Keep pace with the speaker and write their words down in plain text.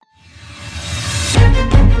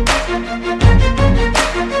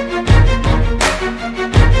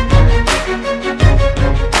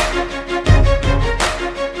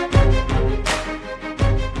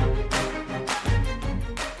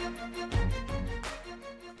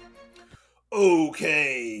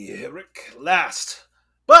Okay, Rick, last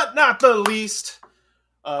but not the least,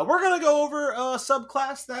 we're going to go over a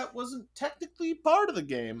subclass that wasn't technically part of the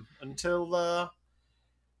game until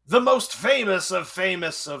the most famous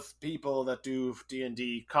of people that do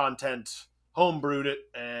D&D content homebrewed it,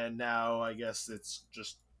 and now I guess it's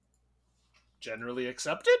just generally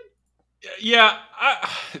accepted? Yeah,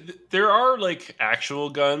 there are like actual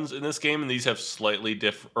guns in this game, and these have slightly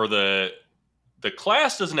different, or the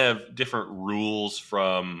class doesn't have different rules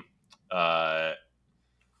from kind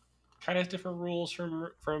of different rules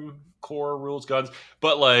from core rules guns,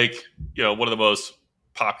 but like, you know, one of the most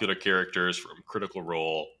popular characters from Critical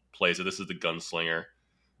Role plays it. This is the Gunslinger.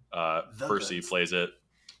 Percy plays it.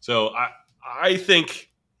 So I think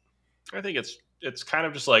it's kind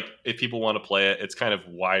of just like, if people want to play it, it's kind of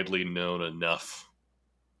widely known enough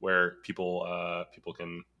where people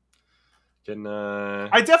can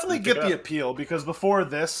I definitely get the appeal, because before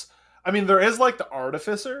this, I mean, there is like the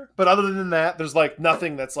Artificer, but other than that, there's like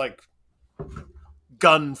nothing that's like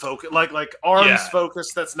gun focus, like arms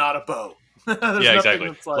focused. That's not a bow. Yeah, exactly.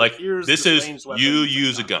 That's like this is you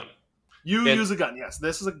use a gun. You use a gun. Yes,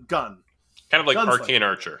 this is a gun. Kind of like Arcane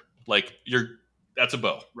Archer. Like that's a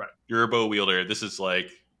bow. Right. You're a bow wielder. This is like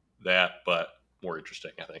that, but more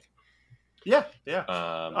interesting, I think. Yeah.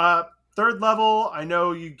 Third level, I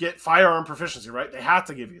know you get firearm proficiency, right? They have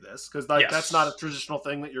to give you this because that's not a traditional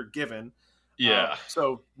thing that you're given. Yeah.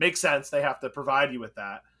 So makes sense. They have to provide you with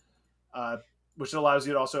that, which allows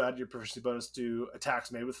you to also add your proficiency bonus to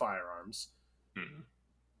attacks made with firearms. Mm-hmm.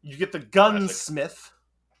 You get the gunsmith,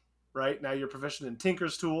 right? Now you're proficient in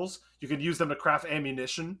Tinker's tools. You can use them to craft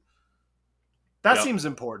ammunition. That seems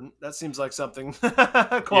important. That seems like something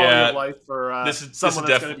quality of life for someone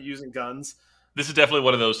that's going to be using guns. This is definitely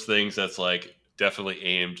one of those things that's like definitely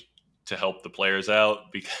aimed to help the players out,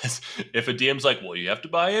 because if a DM's like, well, you have to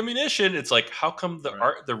buy ammunition, it's like, how come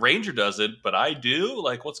the ranger doesn't, but I do?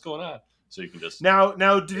 Like, what's going on? So you can just now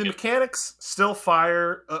do the mechanics still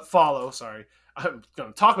follow? Sorry, I'm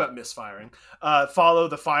going to talk about misfiring. Follow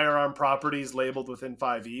the firearm properties labeled within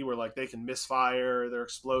 5e, where like they can misfire, they're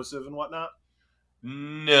explosive and whatnot.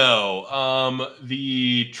 No,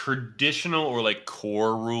 the traditional or like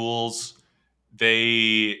core rules,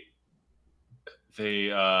 they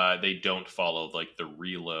don't follow like the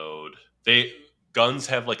reload. Guns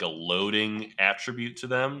have like a loading attribute to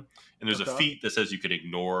them, and there's a feat that says you can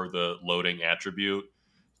ignore the loading attribute.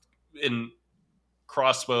 And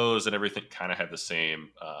crossbows and everything kind of have the same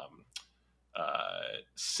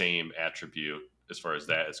attribute as far as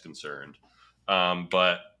that is concerned.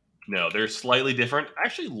 But no, they're slightly different. I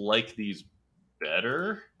actually like these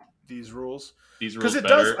better. These rules because it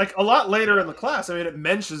does like a lot later in the class. I mean, it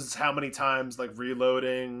mentions how many times like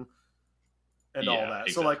reloading and all that.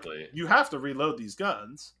 Exactly. So like you have to reload these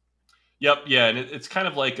guns. Yep. Yeah, and it's kind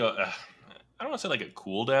of like I don't want to say like a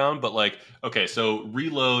cooldown, but like, okay, so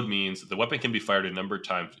reload means that the weapon can be fired a number of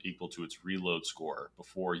times equal to its reload score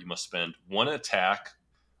before you must spend one attack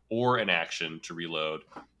or an action to reload.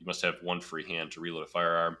 You must have one free hand to reload a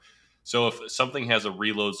firearm. So if something has a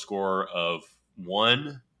reload score of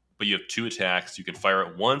 1, but you have 2 attacks, you can fire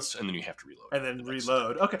it once and then you have to reload. And then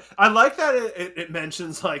reload. Okay. I like that it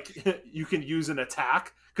mentions like you can use an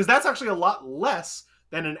attack, because that's actually a lot less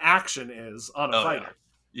than an action is on a fighter.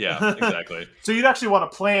 Yeah, exactly. So you'd actually want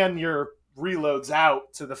to plan your reloads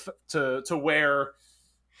out to where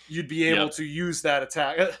you'd be able to use that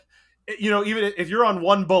attack. You know, even if you're on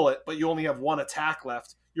 1 bullet, but you only have 1 attack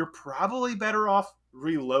left, you're probably better off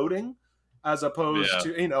reloading as opposed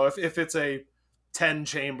to, you know, if it's a 10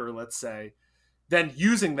 chamber, let's say, then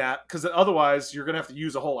using that, because otherwise you're going to have to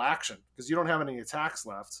use a whole action because you don't have any attacks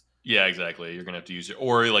left. Yeah, exactly. You're going to have to use it.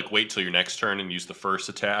 Or like wait till your next turn and use the first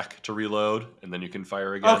attack to reload, and then you can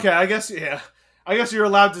fire again. Okay, I guess you're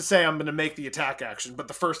allowed to say I'm going to make the attack action, but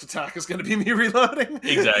the first attack is going to be me reloading.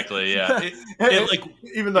 Exactly, yeah.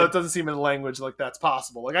 Even though it doesn't seem in language like that's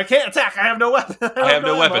possible. Like, I can't attack. I have no weapon. I have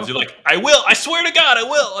no weapons. You're like, I will. I swear to God, I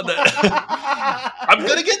will. I'm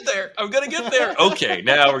going to get there. I'm going to get there. Okay,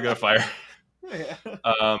 now we're going to fire.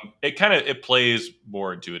 Yeah. It plays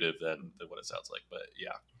more intuitive than what it sounds like, but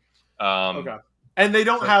yeah. Okay. And they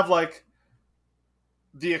don't have like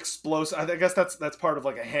the explosive. I guess that's part of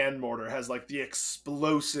like a hand mortar has like the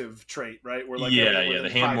explosive trait, right? Where like the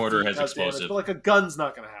hand mortar has explosive, damage, but like a gun's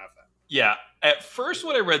not going to have that. Yeah. At first,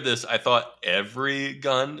 when I read this, I thought every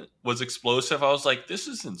gun was explosive. I was like, this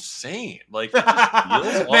is insane. Like, it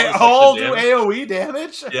just deals all They this all extra do damage. AoE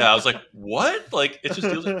damage. Yeah, I was like, what? Like, it just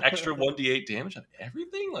deals an extra 1d8 damage on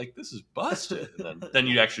everything? Like, this is busted. And then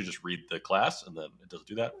you actually just read the class, and then it doesn't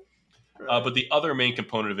do that. Right. But the other main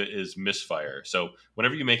component of it is misfire. So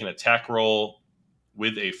whenever you make an attack roll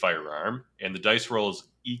with a firearm, and the dice roll is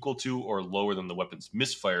equal to or lower than the weapon's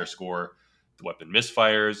misfire score, the weapon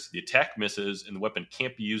misfires, the attack misses, and the weapon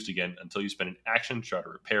can't be used again until you spend an action to try to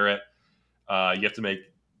repair it. You have to make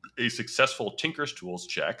a successful Tinker's Tools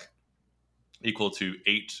check equal to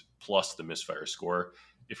 8 plus the misfire score.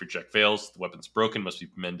 If your check fails, the weapon's broken, must be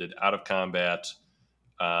mended out of combat.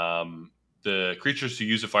 The creatures who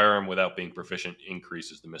use a firearm without being proficient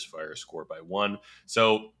increases the misfire score by 1.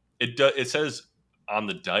 So it says on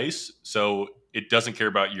the dice, so it doesn't care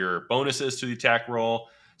about your bonuses to the attack roll.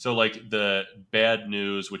 So like the bad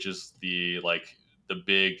news, which is the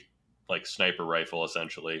big like sniper rifle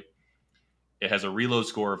essentially, it has a reload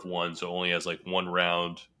score of 1, so it only has like one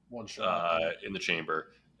round One shot in the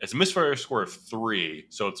chamber. It's a misfire score of 3,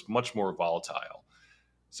 so it's much more volatile.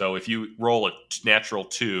 So if you roll a natural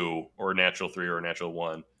 2 or a natural 3 or a natural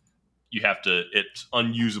 1, it's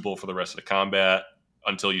unusable for the rest of the combat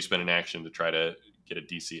until you spend an action to try to get a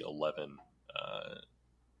DC 11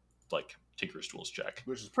 like Tinker's Tools check.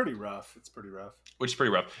 which is pretty rough. It's pretty rough. Which is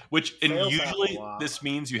pretty rough. And usually this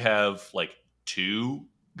means you have like 2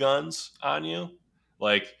 guns on you.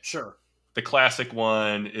 Like Sure. the classic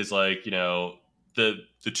one is like, the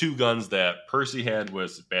 2 guns that Percy had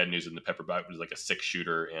was bad news, and the Pepperbuck was like a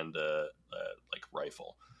 6-shooter and a like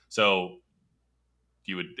rifle. So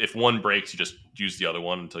you would, if one breaks, you just use the other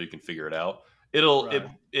one until you can figure it out.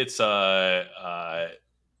 It's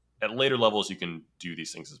at later levels you can do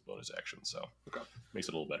these things as bonus actions, so makes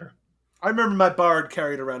it a little better. I remember my bard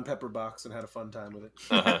carried around Pepper Box and had a fun time with it.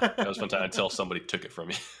 That was a fun time until somebody took it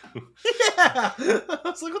from you. Yeah, I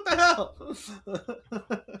was like, "What the hell?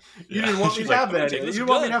 You didn't want me to have that. You didn't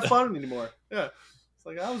want me to have fun anymore." Yeah, it's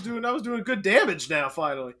like I was doing good damage now.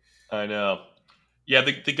 Finally, I know. Yeah,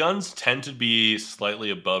 the guns tend to be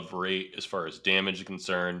slightly above rate as far as damage is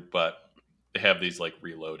concerned, but they have these like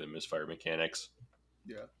reload and misfire mechanics.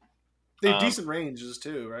 Yeah. They have decent ranges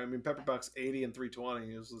too, right? I mean, Pepperbuck's 80 and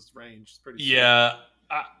 320 is this range. It's pretty. Yeah,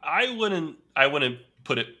 I wouldn't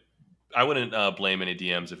blame any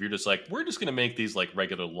DMs if you're just like, we're just gonna make these like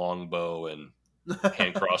regular longbow and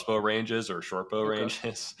hand crossbow ranges or short bow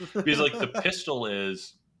ranges, because like the pistol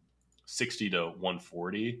is 60 to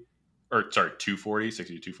 140, or sorry, 240,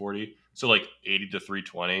 60 to 240. So like 80 to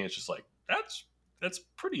 320. It's just like that's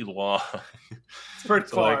pretty long. It's pretty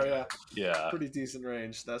far, like, yeah. Yeah. Pretty decent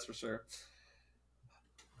range, that's for sure.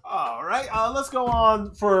 All right, let's go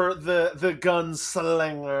on for the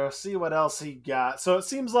Gunslinger. See what else he got. So it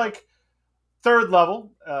seems like 3rd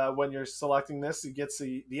level, when you're selecting this, he gets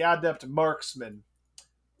the Adept Marksman,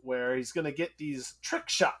 where he's going to get these trick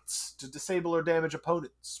shots to disable or damage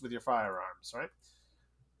opponents with your firearms, right?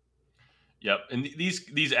 Yep, and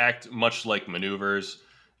these act much like maneuvers.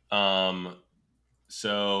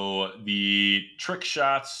 So the trick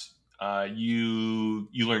shots, you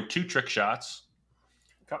learn 2 trick shots,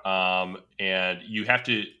 and you have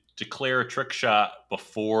to declare a trick shot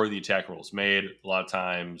before the attack roll is made. A lot of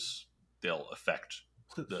times they'll affect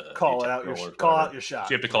the call out your shot.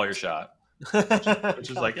 So you have to call your shot, which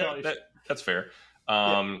is like that's fair. You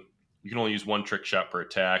can only use 1 trick shot per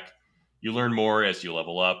attack. You learn more as you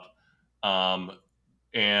level up, and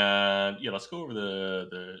yeah, let's go over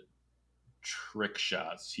the trick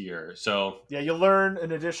shots here. So yeah, you'll learn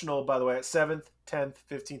an additional, by the way, at 7th, 10th,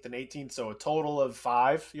 15th, and 18th. So a total of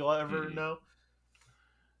 5 you'll ever know.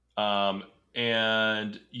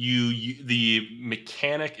 And the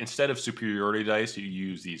mechanic, instead of superiority dice, you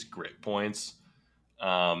use these grit points.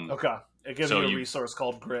 Okay. It gives you a resource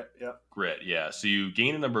called grit. Yeah. Grit, yeah. So you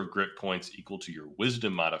gain a number of grit points equal to your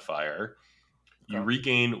wisdom modifier. You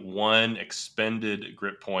regain 1 expended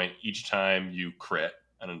grit point each time you crit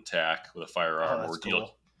an attack with a firearm or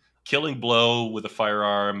deal killing blow with a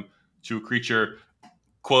firearm to a creature,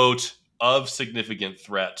 quote, of significant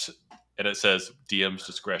threat. And it says DM's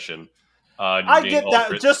discretion. I get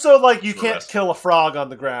that, just so like you can't kill a frog on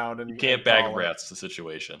the ground, and you can't bag of rats the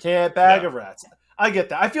situation. Can't bag of rats. I get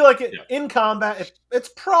that. I feel like in combat, it's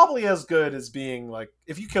probably as good as being like,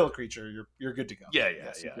 if you kill a creature, you're good to go. Yeah.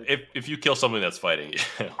 If you kill something that's fighting,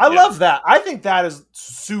 I love that. I think that is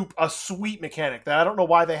a sweet mechanic that I don't know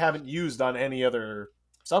why they haven't used on any other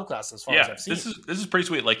subclass as far as I've seen. This is pretty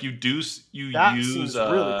sweet. Like you use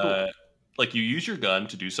really cool. Like you use your gun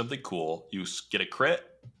to do something cool. You get a crit,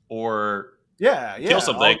 or Yeah, kill yeah.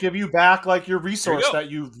 something. I'll give you back like your Here you resource go. that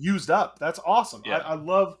you've used up. That's awesome. Yeah.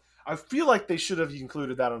 I feel like they should have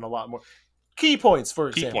included that in a lot more. Key points,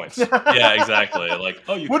 for Key example. points. Yeah, exactly. Like,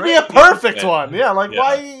 oh, you Would be crit, a you get key perfect point. one. Yeah, like Yeah.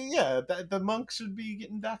 why? Yeah, the monk should be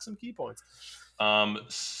getting back some key points.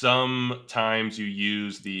 Sometimes you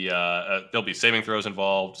use the there'll be saving throws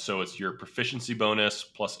involved, so it's your proficiency bonus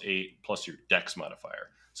 +8 plus your dex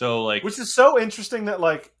modifier. So like, which is so interesting that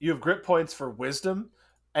like you have grit points for wisdom,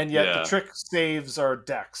 and yet the yeah, trick saves are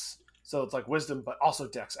dex. So it's like wisdom, but also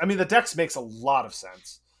dex. I mean, the dex makes a lot of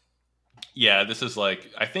sense. yeah, this is like,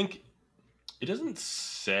 I think it doesn't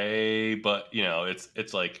say, but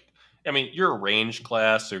it's like, I mean, you're a ranged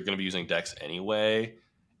class, so you're going to be using dex anyway.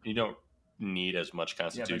 You don't need as much Yeah, but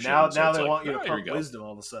constitution. So now it's they like, want you to here you pump go. wisdom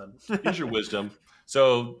all of a sudden. Here's your wisdom.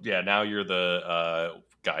 So yeah, now you're the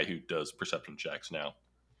guy who does perception checks now.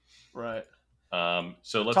 Right.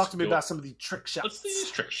 So let's talk to me about some of the trick shots. Let's do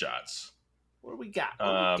these trick shots. What do we got? What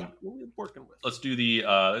are we working with? Let's do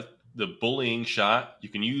the bullying shot. You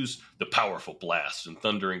can use the powerful blast and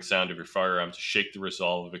thundering sound of your firearm to shake the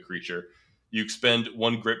resolve of a creature. You expend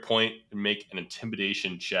 1 grit point and make an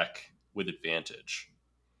intimidation check with advantage.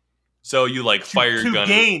 So you like fire your gun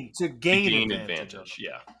to gain advantage.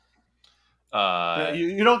 Yeah.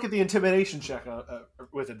 You don't get the intimidation check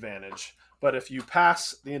with advantage, but if you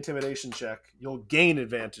pass the intimidation check, you'll gain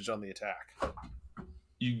advantage on the attack.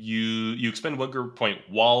 You expend 1 grit point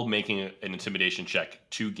while making an intimidation check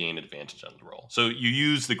to gain advantage on the roll. So you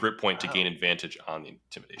use the grit point to gain advantage on the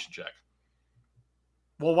intimidation check.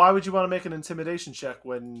 Well, why would you want to make an intimidation check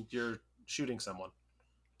when you're shooting someone?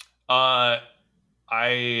 I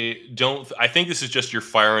think this is just you're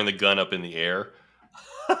firing the gun up in the air.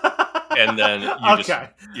 And then Okay.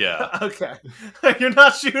 You're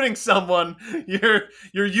not shooting someone. You're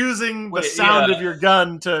using the sound of your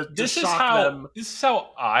gun to shock them. This is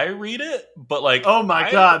how I read it, but like, oh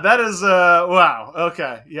my god, that is wow.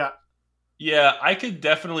 Okay, yeah. Yeah, I could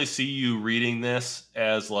definitely see you reading this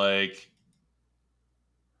as like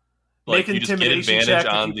make you just get intimidation advantage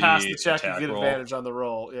check. on If you pass the the check, you get roll. advantage on the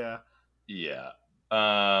roll. Yeah. Yeah.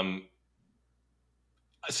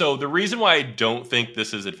 So the reason why I don't think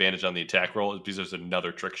this is advantage on the attack roll is because there's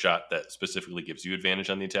another trick shot that specifically gives you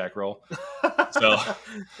advantage on the attack roll. So okay,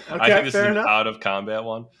 I think this is an enough. out of combat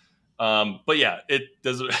one. But yeah, it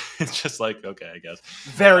does. It's just like, okay, I guess.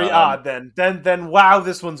 Very odd then wow,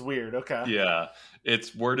 this one's weird. Okay. Yeah,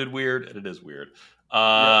 it's worded weird and it is weird.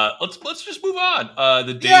 Let's just move on.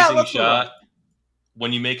 The dazing shot.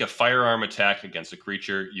 When you make a firearm attack against a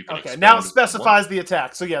creature, you can expend now it specifies the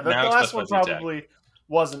attack. So yeah, the last one probably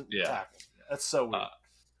wasn't attacking. That's so weird.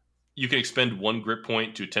 You can expend 1 grit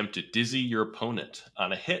point to attempt to dizzy your opponent.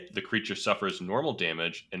 On a hit, the creature suffers normal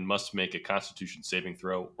damage and must make a Constitution saving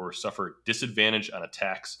throw or suffer disadvantage on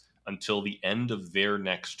attacks until the end of their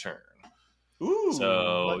next turn. Ooh,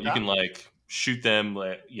 so you can like shoot them,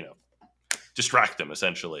 distract them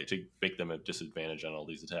essentially to make them at disadvantage on all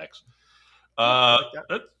these attacks.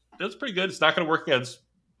 That's pretty good. It's not going to work against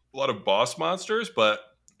a lot of boss monsters, but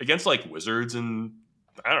against like wizards and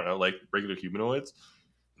I don't know, like regular humanoids,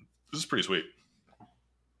 this is pretty sweet.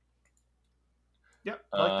 Yep,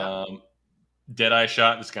 I like that. Deadeye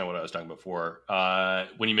shot. This is kind of what I was talking about before.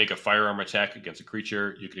 When you make a firearm attack against a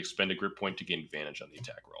creature, you can expend a grit point to gain advantage on the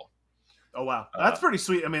attack roll. Oh wow, that's pretty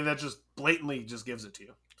sweet. I mean, that just blatantly just gives it to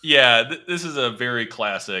you. Yeah, this is a very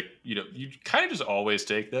classic. You kind of just always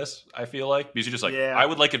take this. I feel like because you're just like, I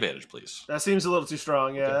would like advantage, please. That seems a little too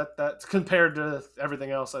strong. Yeah, okay. That's compared to everything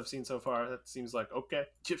else I've seen so far. That seems like okay.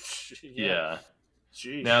 Yeah.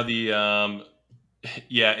 Jeez. Now the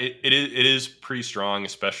it is pretty strong,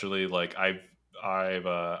 especially like I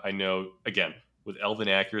know again with Elven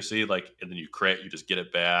accuracy, like and then you crit, you just get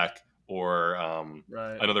it back. Or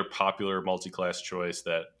another popular multi-class choice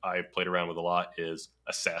that I played around with a lot is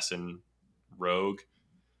Assassin Rogue,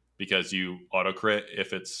 because you auto crit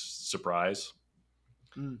if it's surprise.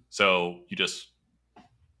 So you just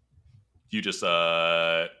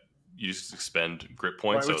expend grit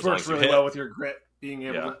points. Right, which works really well with your grit being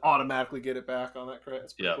able to automatically get it back on that crit.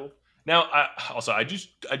 It's pretty cool. Now, I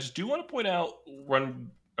just do want to point out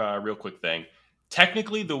one real quick thing.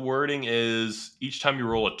 Technically, the wording is each time you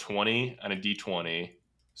roll a 20 on a d20.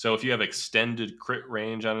 So if you have extended crit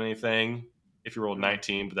range on anything, if you roll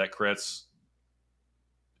 19 but that crits,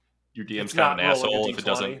 your DM's kind of an asshole if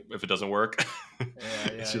it doesn't work.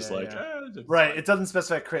 It's just right. It doesn't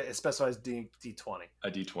specify crit; it specifies d20.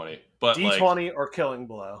 A d20, but d20 or killing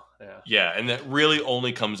blow. Yeah, and that really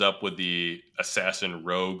only comes up with the Assassin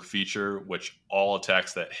Rogue feature, which all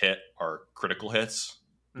attacks that hit are critical hits,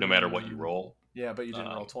 no matter what you roll. Yeah, but you didn't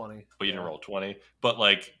roll 20. But you didn't roll 20. But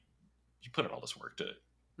like, you put in all this work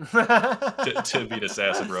to beat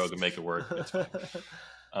Assassin Rogue and make it work. That's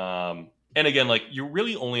fine. And again, like you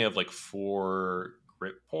really only have like 4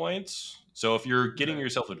 grit points. So if you're getting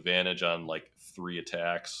yourself advantage on like 3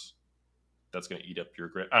 attacks, that's going to eat up your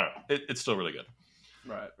grit. I don't know. It's still really good.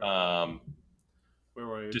 Right. Where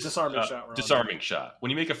were you? Disarming shot. Disarming shot. When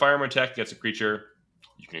you make a firearm attack against a creature,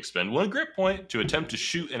 you can expend 1 grit point to attempt to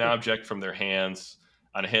shoot an object from their hands.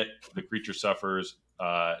 On a hit, the creature suffers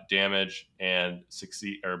damage and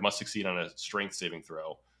must succeed on a strength saving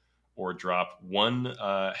throw, or drop 1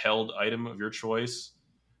 held item of your choice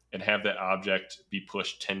and have that object be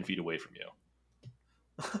pushed 10 feet away from you.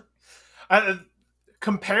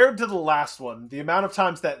 Compared to the last one, the amount of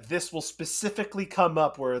times that this will specifically come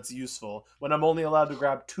up where it's useful when I'm only allowed to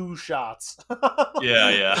grab 2 shots.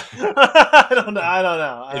 Yeah. I don't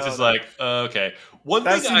know. It's just like, okay.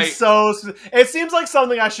 It seems like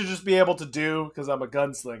something I should just be able to do because I'm a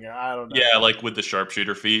gunslinger. I don't know. Yeah, like with the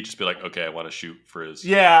sharpshooter feat, just be like, okay, I want to shoot for his.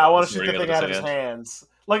 Yeah, I want to shoot the thing out of his hands.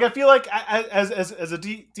 Like, I feel like as a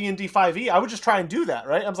D&D 5e, I would just try and do that,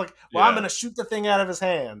 right? I was like, well, I'm going to shoot the thing out of his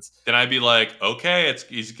hands. Then I'd be like, okay,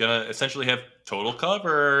 he's going to essentially have total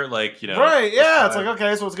cover, like, Right, yeah, it's like,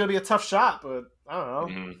 okay, so it's going to be a tough shot, but I don't know.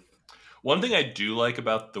 Mm-hmm. One thing I do like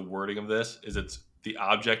about the wording of this is the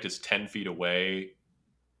object is 10 feet away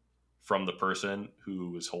from the person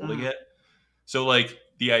who is holding it. So, like,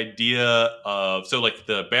 the idea of... So, like,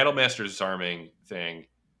 the Battlemaster disarming thing...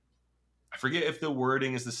 I forget if the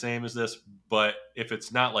wording is the same as this, but if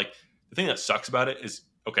it's not, like, the thing that sucks about it is,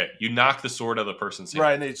 okay, you knock the sword out of the person's hand.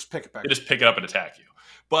 Right, and they just pick it back. They just pick it up and attack you.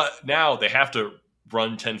 But now they have to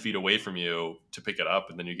run 10 feet away from you to pick it up,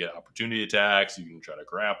 and then you get opportunity attacks. You can try to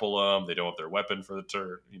grapple them. They don't have their weapon for the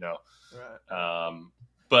turn, Right.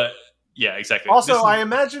 But, yeah, exactly. Also, I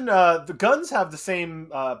imagine the guns have the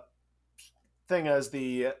same thing as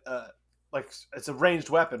the... like, it's a ranged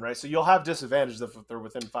weapon, right? So you'll have disadvantage if they're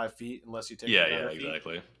within 5 feet, unless you take. Yeah,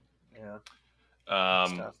 exactly. Yeah.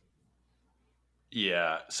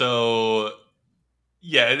 Yeah. So,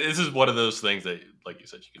 yeah, this is one of those things that, like you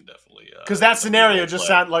said, you can definitely. Because that scenario just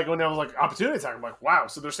sounded like when I was like opportunity attack. I'm like, wow.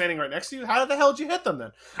 So they're standing right next to you. How the hell did you hit them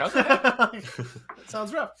then? That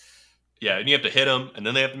sounds rough. Yeah, and you have to hit them, and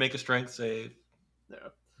then they have to make a strength save. Yeah.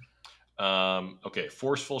 Okay,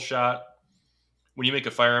 forceful shot. When you make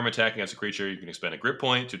a firearm attack against a creature, you can expend a grit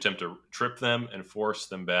point to attempt to trip them and force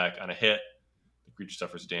them back. On a hit, the creature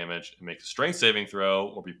suffers damage and makes a strength saving throw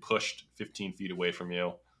or be pushed 15 feet away from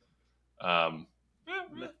you. That's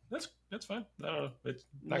fine. I don't know. It's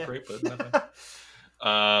not great, but not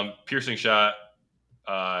fine. Piercing shot.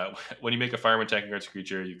 When you make a firearm attack against a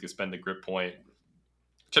creature, you can spend the grit point.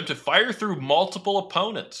 Attempt to fire through multiple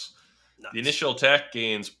opponents. Nice. The initial attack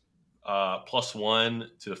gains +1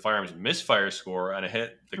 to the firearm's misfire score. On a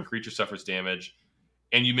hit, the creature suffers damage,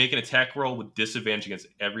 and you make an attack roll with disadvantage against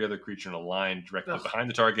every other creature in a line directly behind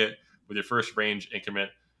the target. With your first range increment,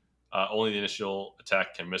 only the initial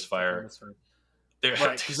attack can misfire.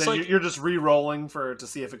 Right, because then you're just re-rolling to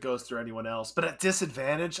see if it goes through anyone else. But at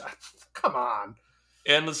disadvantage, come on.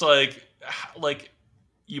 And it's like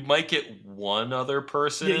you might get one other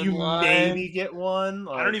person. Yeah, you maybe get one.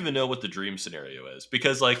 I don't even know what the dream scenario is,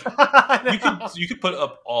 because like you could put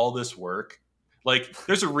up all this work. Like,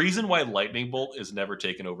 there's a reason why lightning bolt is never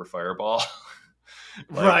taken over fireball.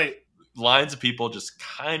 Right. Lines of people just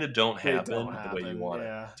kind of don't happen the way you want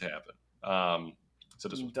it to happen. So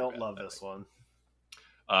this don't love this one.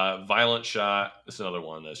 Violent shot. This is another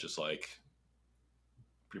one that's just like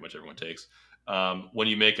pretty much everyone takes. When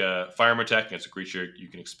you make a firearm attack against a creature, you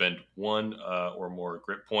can expend 1 or more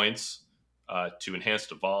grit points to enhance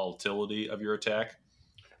the volatility of your attack.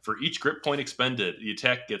 For each grit point expended, the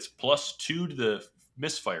attack gets +2 to the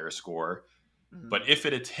misfire score. But if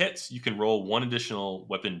it hits, you can roll 1 additional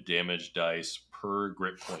weapon damage dice per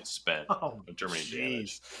grit point spent of terminating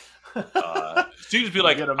damage. So you just be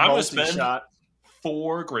like, I'm going to spend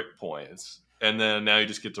 4 grit points, and then now you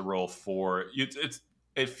just get to roll 4.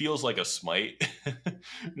 It feels like a smite.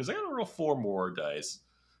 Because I got to roll 4 more dice.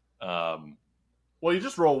 Well, you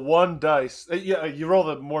just roll 1 dice. Yeah, you roll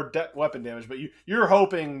the more weapon damage, but you're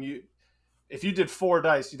hoping if you did 4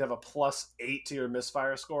 dice, you'd have a +8 to your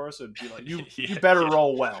misfire score. So it'd be like you better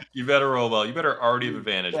roll well. You better roll well. You better already have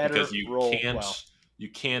advantage, because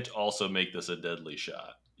you can't also make this a deadly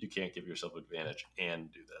shot. You can't give yourself advantage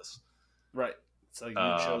and do this. Right. So you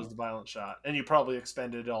chose the violent shot, and you probably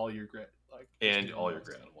expended all your grit. And all your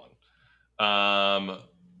grit on 1.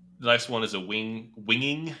 The next one is a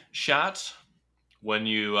winging shot. When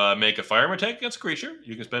you make a firearm attack against a creature,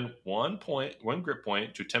 you can spend 1 grit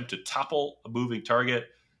point to attempt to topple a moving target.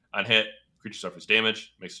 On hit, creature suffers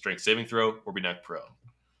damage, makes a strength saving throw, or be knocked prone.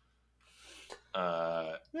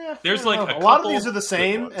 There's like a lot of these are the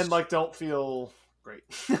same and like don't feel great.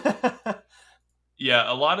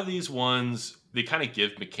 Yeah, a lot of these ones, they kind of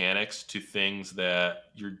give mechanics to things that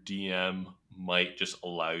your DM might just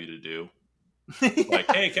allow you to do. Like,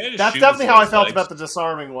 hey, can I just That's shoot definitely how I felt legs? about the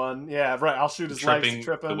disarming one. Yeah, right. I'll shoot his legs to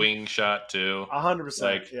trip him. The wing shot too.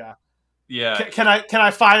 100%. Yeah. Yeah. Can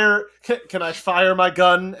I fire my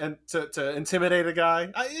gun and to intimidate a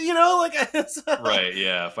guy? Right.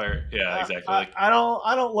 Yeah. Fire. Yeah. Exactly. I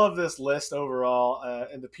don't love this list overall,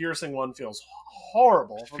 and the piercing one feels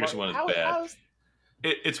horrible. The piercing one is bad.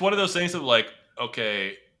 It's one of those things of like,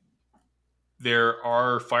 okay, there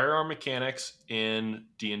are firearm mechanics in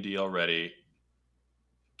D&D already.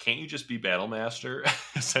 Can't you just be Battle Master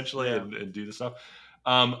essentially and do the stuff?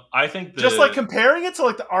 I think just like comparing it to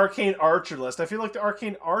like the Arcane Archer list, I feel like the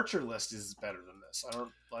Arcane Archer list is better than this. I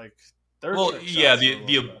don't like. Well, yeah,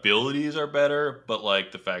 the abilities are better, but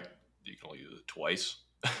like the fact you can only use it twice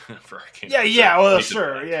for Arcane. Yeah. Well,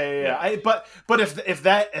 sure. Yeah. But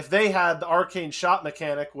if they had the Arcane Shot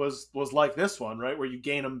mechanic was like this one, right, where you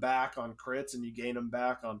gain them back on crits and you gain them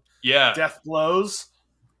back on death blows.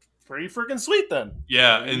 Pretty freaking sweet then.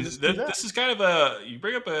 Yeah, and this is kind of you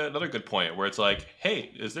bring up another good point where it's like,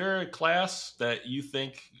 hey, is there a class that you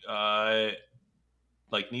think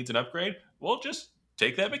like needs an upgrade? Well, just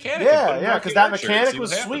take that mechanic. Yeah, because that mechanic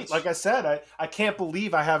was sweet. Like I said, I can't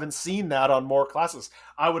believe I haven't seen that on more classes.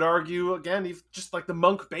 I would argue again, just like the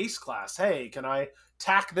monk base class. Hey, can I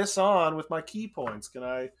tack this on with my key points? Can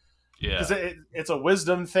I? Yeah, because it's a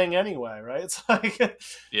wisdom thing anyway, right? It's like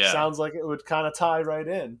sounds like it would kind of tie right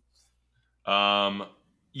in.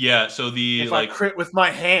 Yeah, so if I crit with my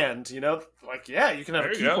hand, you can have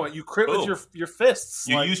a key point. You crit with your fists.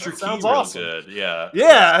 You used your key real good. Yeah.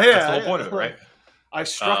 That's the whole point of it, right? I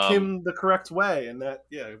struck him the correct way, and that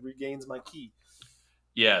regains my key.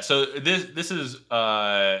 Yeah, so this is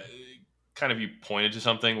kind of, you pointed to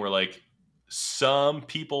something where like some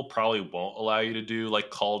people probably won't allow you to do like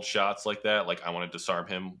called shots like that. Like, I want to disarm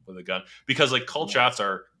him with a gun, because like called shots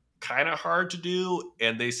are kind of hard to do,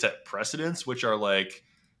 and they set precedents which are like,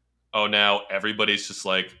 oh, now everybody's just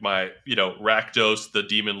like, my Rakdos the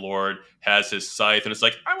Demon Lord has his scythe and it's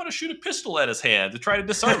like, I want to shoot a pistol at his hand to try to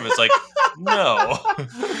disarm him. It's like, no,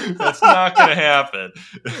 that's not gonna happen.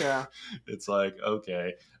 Yeah. It's like,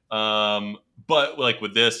 okay, but like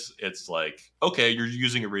with this, it's like, okay, you're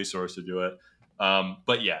using a resource to do it.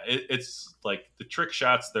 But yeah, it's like the trick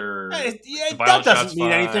shots. That doesn't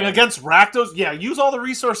mean anything against Rakdos. Yeah, use all the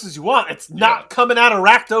resources you want. It's not coming out of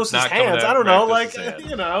Rakdos' hands. I don't know, like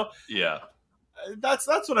Yeah, that's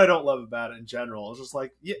what I don't love about it in general. It's just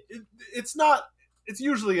like, it's not. It's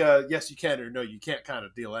usually a yes you can or no you can't kind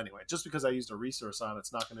of deal anyway. Just because I used a resource on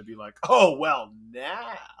it's not going to be like, oh well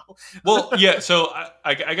now. Well, yeah. So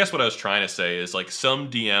I guess what I was trying to say is like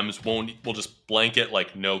some DMs will just blanket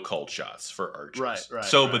like no called shots for archers. Right.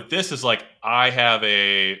 So, but this is like, I have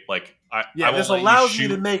a like this allows me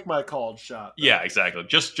to make my called shot. Though. Yeah, exactly.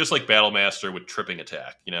 Just like Battle Master with tripping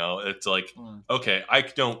attack. It's like, okay, I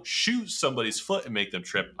don't shoot somebody's foot and make them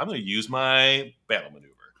trip. I'm going to use my battle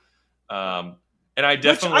maneuver. And I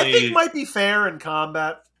definitely, which I think might be fair in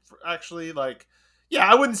combat. Actually, like,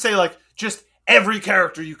 I wouldn't say like just every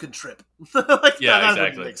character you can trip. Like, that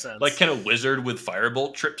exactly. Make sense. Like, can a wizard with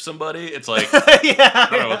firebolt trip somebody? It's like, I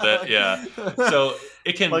don't know what that. Yeah, so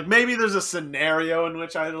it can, like, maybe there's a scenario in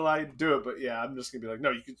which I'd allow you to do it, but I'm just gonna be like,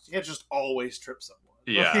 no, you can't just always trip someone.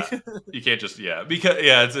 Yeah, you can't just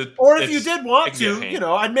because if you did want to,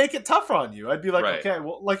 I'd make it tougher on you. I'd be like, okay,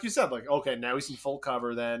 well, like you said, like, okay, now he's in full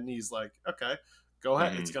cover. Then he's like, okay. Go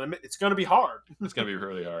ahead. Mm-hmm. It's gonna be hard. It's gonna be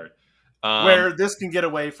really hard. Where this can get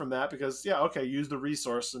away from that because use the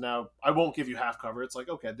resource. So now I won't give you half cover. It's like,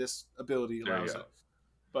 okay, this ability allows it.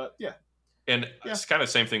 But and it's kind of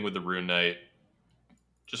the same thing with the Rune Knight.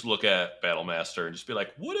 Just look at Battle Master and just be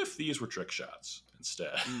like, what if these were trick shots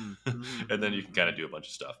instead? And then you can kind of do a bunch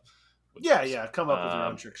of stuff. Come up with your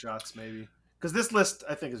own trick shots maybe, because this list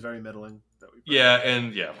I think is very middling.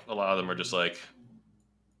 A lot of them are just like,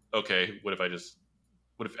 okay, what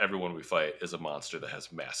if everyone we fight is a monster that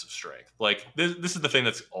has massive strength? Like, this is the thing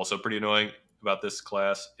that's also pretty annoying about this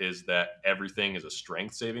class, is that everything is a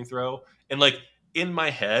strength saving throw. And like, in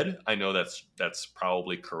my head, I know that's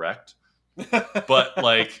probably correct. But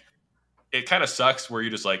like, it kind of sucks where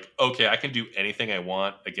you're just like, okay, I can do anything I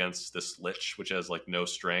want against this lich, which has like no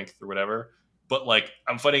strength or whatever. But like,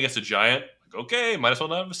 I'm fighting against a giant. Like, okay, might as well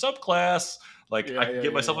not have a subclass. Like, I can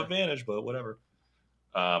give myself advantage, but whatever.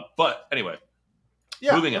 But anyway,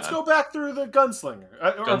 Yeah, Moving let's on. go back through the Gunslinger.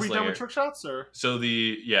 Are we done with trick shots? Or So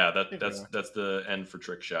that's the end for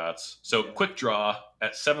trick shots. So yeah. quick draw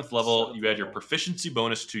at 7th level, 7th you add your level. proficiency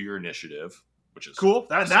bonus to your initiative, which is cool.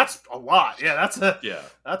 That's a lot. Yeah, yeah.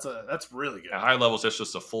 That's really good. At high levels, that's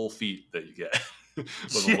just a full feat that you get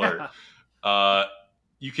with Yeah. alert.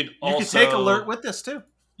 You can take alert with this too.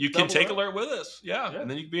 You can take alert with this, yeah. And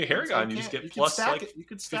then you can be a hair guy and you just get plus like you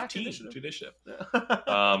can stack 15 to initiative.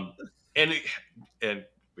 Yeah. And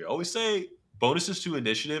we always say bonuses to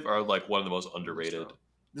initiative are like one of the most underrated.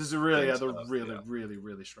 This is really they're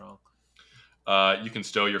really strong. You can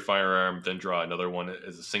stow your firearm, then draw another one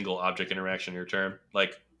as a single object interaction in your turn.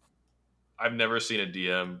 Like, I've never seen a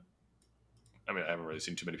DM. I mean, I haven't really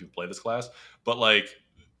seen too many people play this class, but like,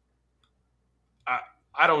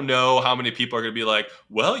 I don't know how many people are going to be like,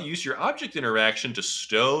 well, use your object interaction to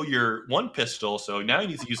stow your one pistol, so now you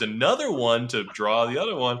need to use another one to draw the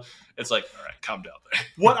other one. It's like, all right, calm down there.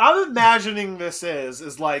 What I'm imagining this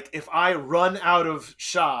is like if I run out of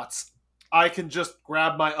shots, I can just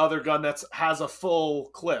grab my other gun that has a full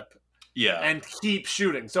clip. Yeah. And keep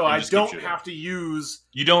shooting. So I don't have to use...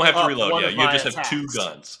 You don't have to reload, yeah. You just have 2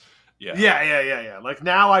 guns. Yeah. Like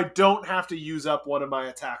now I don't have to use up one of my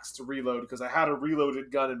attacks to reload because I had a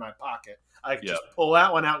reloaded gun in my pocket. I can just pull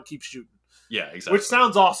that one out and keep shooting. Yeah, exactly. Which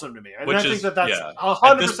sounds awesome to me. And I think that's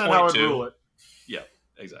 100% how I'd rule it. Yeah,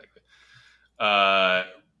 exactly.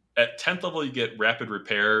 At 10th level, you get rapid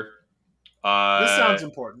repair. This sounds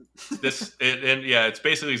important. It's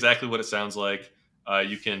basically exactly what it sounds like.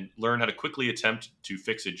 You can learn how to quickly attempt to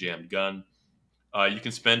fix a jammed gun. You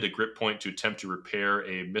can spend a grip point to attempt to repair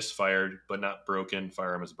a misfired but not broken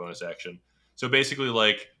firearm as a bonus action. So basically,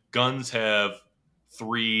 like, guns have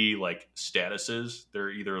 3 like statuses. They're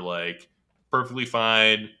either like perfectly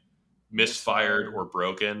fine, misfired, or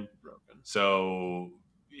broken. So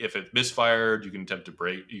if it's misfired, you can attempt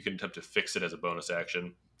to fix it as a bonus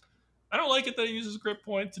action. I don't like it that it uses grip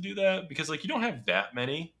point to do that because like you don't have that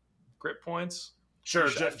many grip points. Sure, I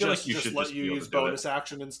feel like you should let you use bonus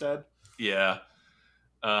action instead. Yeah.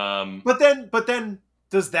 But then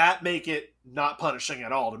does that make it not punishing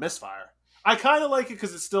at all to misfire? I kind of like it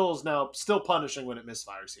because it still is now still punishing when it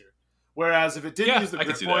misfires here. Whereas if it didn't use the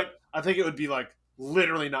grip point, I think it would be like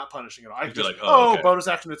literally not punishing at all. I'd be like, okay. Bonus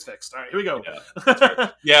action, it's fixed. All right, here we go.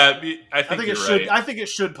 Yeah, I think it should. Right. I think it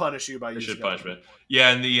should punish you by using punishment.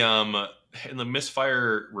 Yeah, and the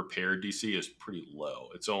misfire repair DC is pretty low.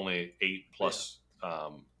 It's only 8 plus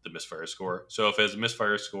the misfire score. So if it has a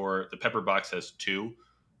misfire score, the pepper box has 2,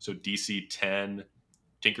 so DC 10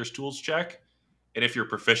 Tinker's Tools check. And if you're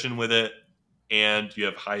proficient with it and you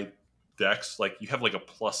have high dex, like you have like a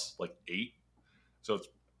plus like 8, so it's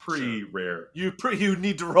pretty rare. You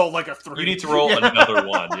need to roll like a 3. You need to roll another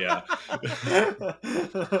one, yeah.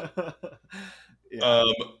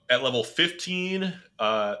 At level 15,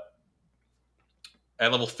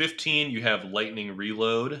 you have lightning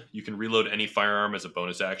reload. You can reload any firearm as a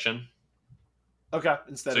bonus action. Okay,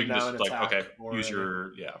 instead of now an attack. Use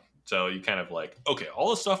your So you kind of like, okay, all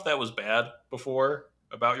the stuff that was bad before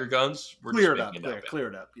about your guns, we're clear it up.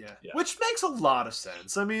 Yeah. Which makes a lot of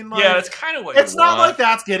sense. I mean, like, that's kind of what it's not like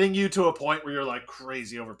that's getting you to a point where you're like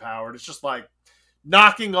crazy overpowered. It's just like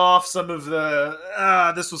knocking off some of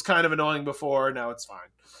the this was kind of annoying before, now it's fine.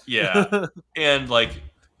 Yeah. And like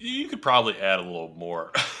you could probably add a little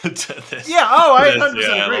more to this. Yeah, I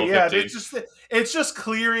 100% agree. Yeah, it's just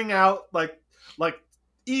clearing out like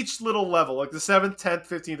each little level, like the 7th, 10th,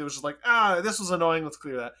 15th, it was just like, this was annoying, let's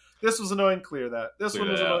clear that. This was annoying, clear that. This one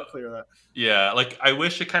was annoying, clear that. Yeah, like I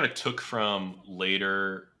wish it kind of took from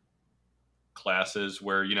later classes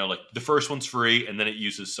where, you know, like the first one's free and then it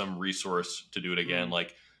uses some resource to do it again.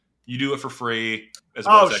 Like you do it for free.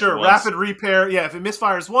 Rapid repair. Yeah, if it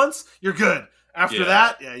misfires once, you're good. After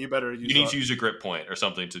that, you better use to use a grip point or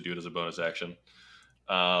something to do it as a bonus action.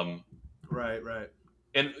 Right.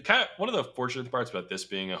 And kind of one of the fortunate parts about this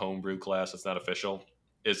being a homebrew class that's not official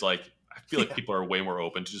is like I feel like people are way more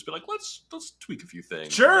open to just be like, let's tweak a few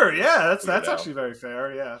things. Sure, yeah, that's actually very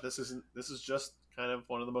fair. Yeah, this is just kind of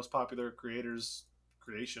one of the most popular creators'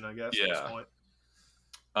 creation, I guess. Yeah. At this point.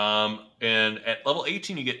 And at level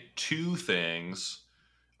 18, you get 2 things.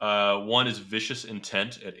 One is Vicious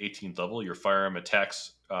Intent at 18th level. Your firearm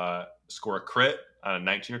attacks score a crit on a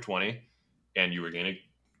 19 or 20, and you regain a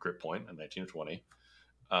crit point on 19 or 20.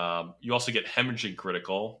 You also get Hemorrhaging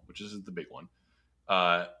Critical, which is the big one.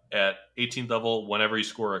 At 18th level, whenever you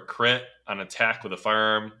score a crit on attack with a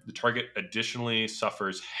firearm, the target additionally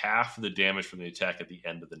suffers half the damage from the attack at the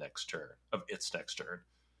end of its next turn.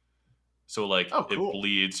 So like it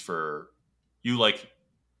bleeds for you, like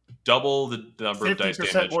double the number of dice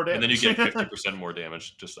 50% damage, more damage, and then you get 50% more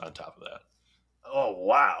damage just on top of that. Oh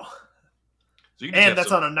wow! So you and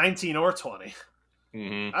that's on a 19 or 20.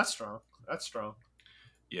 Mm-hmm. That's strong.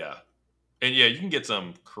 Yeah, and yeah, you can get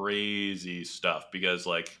some crazy stuff because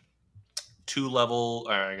like 2-level.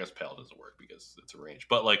 I guess Pal doesn't work because it's a range,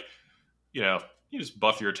 but like you just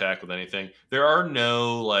buff your attack with anything. There are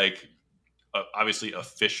no like obviously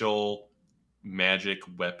official magic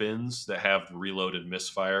weapons that have reloaded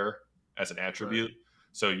misfire as an attribute, right.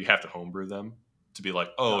 So you have to homebrew them to be like,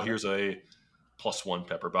 oh, here's a +1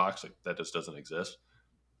 pepper box. Like that just doesn't exist.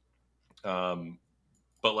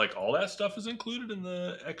 But like all that stuff is included in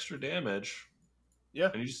the extra damage.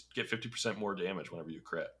 Yeah, and you just get 50% more damage whenever you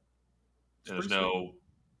crit. And there's no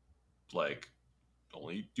like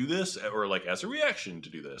only do this or like as a reaction to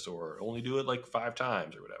do this or only do it like 5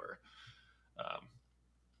 times or whatever.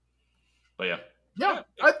 But yeah,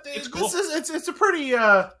 it's cool. It's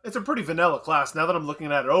a pretty vanilla class. Now that I'm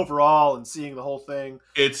looking at it overall and seeing the whole thing,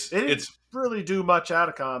 it didn't really do much out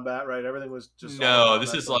of combat, right? Everything was just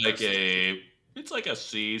this is like it's like a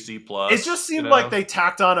C plus. It just seemed like they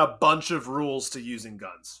tacked on a bunch of rules to using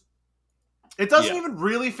guns. It doesn't even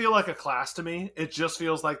really feel like a class to me. It just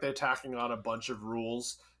feels like they're tacking on a bunch of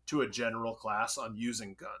rules to a general class on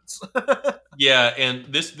using guns. Yeah, and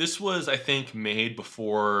this was, I think, made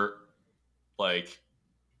before like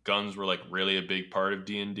guns were like really a big part of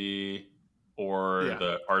D&D or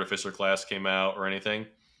the Artificer class came out or anything.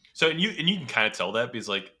 So and you can kind of tell that because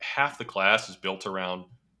like half the class is built around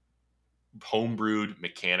homebrewed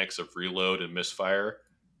mechanics of reload and misfire.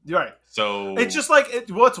 Right. So it's just like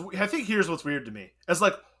I think here's what's weird to me. It's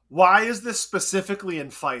like, why is this specifically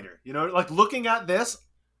in fighter? Like looking at this,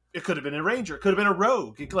 it could have been a ranger, it could have been a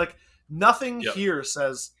rogue. Like nothing here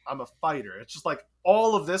says I'm a fighter. It's just like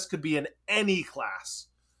all of this could be in any class.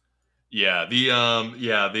 Yeah,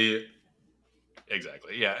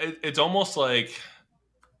 exactly. Yeah, it's almost like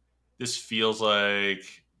this feels like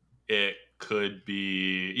it could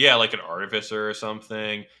be like an artificer or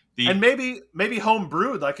something. And maybe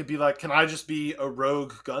homebrewed, that could be like, can I just be a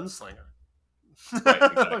rogue gunslinger?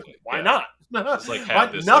 Right, exactly. Why not? It's like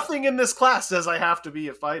nothing in this class says I have to be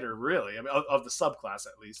a fighter, really. I mean, of the subclass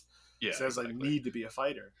at least. Yeah, says I need to be a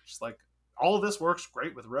fighter. Just like all of this works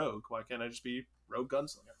great with rogue. Why can't I just be rogue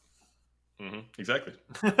gunslinger? Mm-hmm, exactly.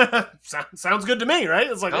 Sounds good to me, right?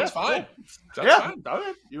 It's like sounds fine. Cool. Fine. All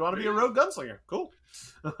right. You want to be a rogue gunslinger? Cool.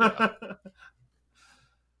 Yeah.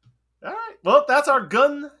 All right. Well, that's our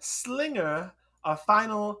Gunslinger, our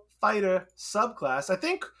final fighter subclass. I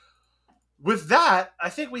think with that,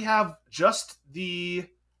 we have just the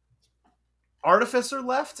Artificer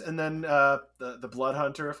left, and then the Blood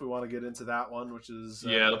Hunter, if we want to get into that one, which is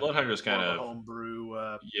the Blood Hunter is kind of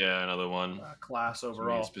homebrew. Another one class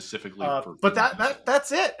overall, specifically. But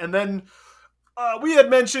that's it. And then we had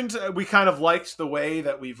mentioned we kind of liked the way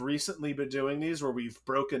that we've recently been doing these, where we've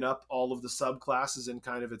broken up all of the subclasses in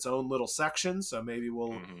kind of its own little sections. So maybe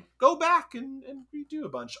we'll go back and redo a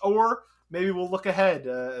bunch, or maybe we'll look ahead.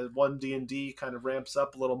 One D&D kind of ramps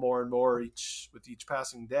up a little more and more with each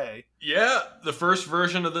passing day. Yeah, the first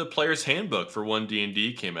version of the Player's Handbook for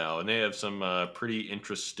 1D&D came out, and they have some pretty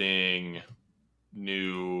interesting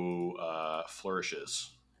new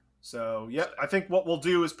flourishes. So I think what we'll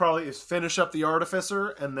do is finish up the Artificer,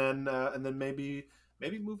 and then maybe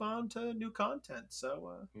move on to new content.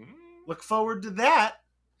 So look forward to that.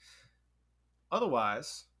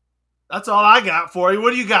 Otherwise, that's all I got for you.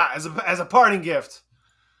 What do you got as a parting gift?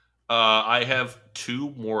 I have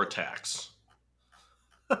 2 more attacks.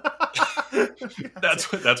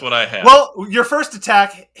 That's what I have. Well, your first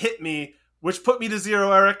attack hit me, which put me to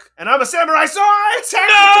 0, Eric, and I'm a samurai sword!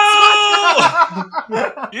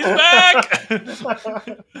 No! He's back!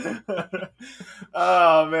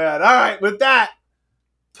 Oh, man. All right, with that,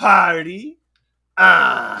 party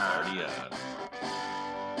on. Party on.